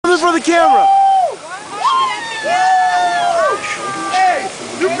for the camera. Hey,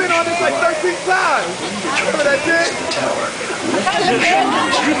 you've been on this like 13 times. Remember that kid?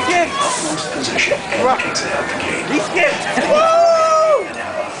 You skipped. He skipped. Woo!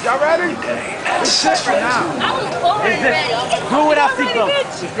 Y'all ready? It's set for now. I was already ready. Do it without seatbelt.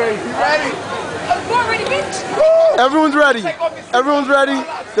 It's crazy. You ready? I was already bitch. Everyone's ready. Everyone's ready.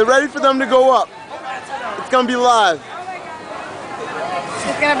 They're ready for them to go up. It's gonna be live.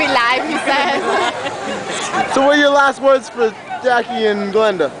 It's gonna be live, he says. So what are your last words for Jackie and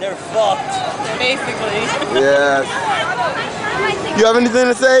Glenda? They're fucked. Basically. Yes. You have anything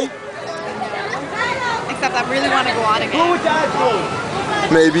to say? Except I really want to go on again. Who would die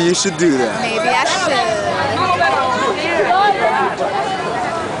for? Maybe you should do that. Maybe I should.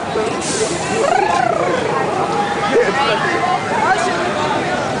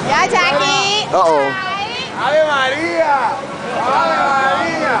 Yeah, Jackie. Uh-oh. Ave Maria! Ave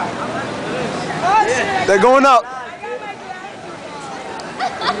Maria! They're going up.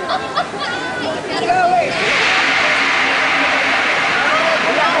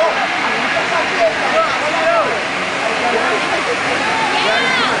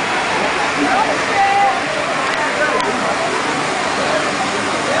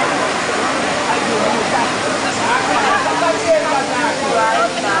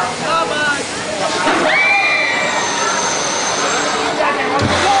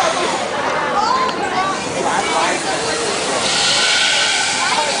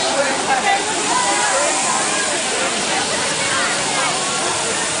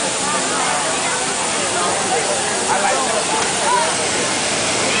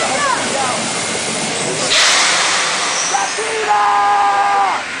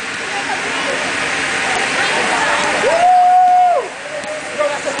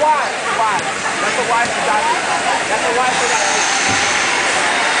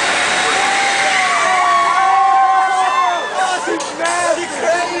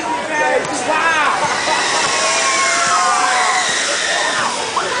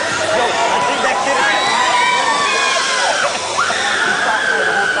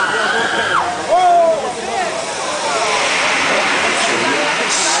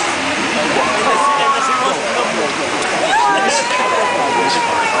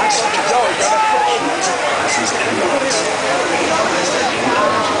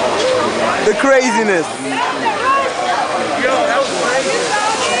 The craziness. Yo, that was crazy.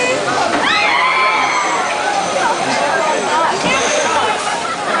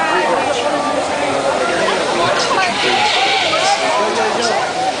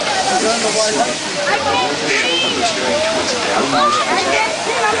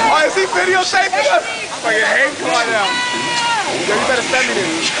 Oh, is he videotaping us? Like a hate card now. Yo, you better send me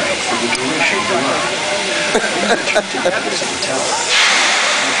this.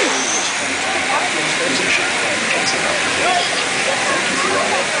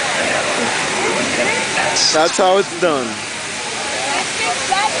 That's how it's done.